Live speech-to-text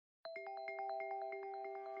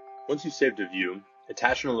Once you've saved a view,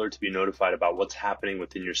 attach an alert to be notified about what's happening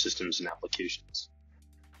within your systems and applications.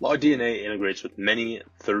 LogDNA integrates with many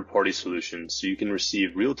third-party solutions, so you can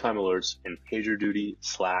receive real-time alerts in PagerDuty,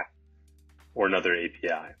 Slack, or another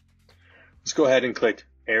API. Let's go ahead and click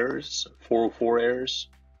Errors, 404 Errors,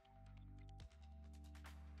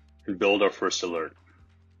 and build our first alert.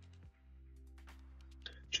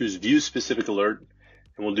 Choose View Specific Alert,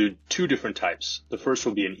 and we'll do two different types. The first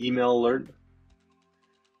will be an email alert,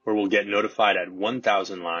 where we'll get notified at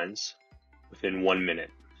 1,000 lines within 1 minute.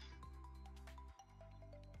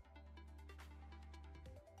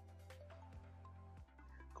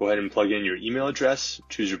 Go ahead and plug in your email address,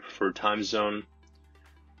 choose your preferred time zone,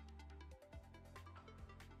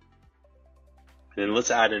 and then let's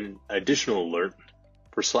add an additional alert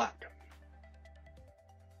for Slack.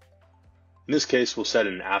 In this case, we'll set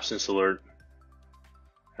an absence alert,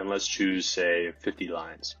 and let's choose, say, 50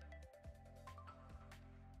 lines.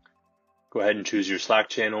 Go ahead and choose your Slack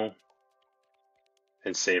channel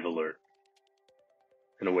and save alert.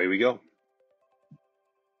 And away we go.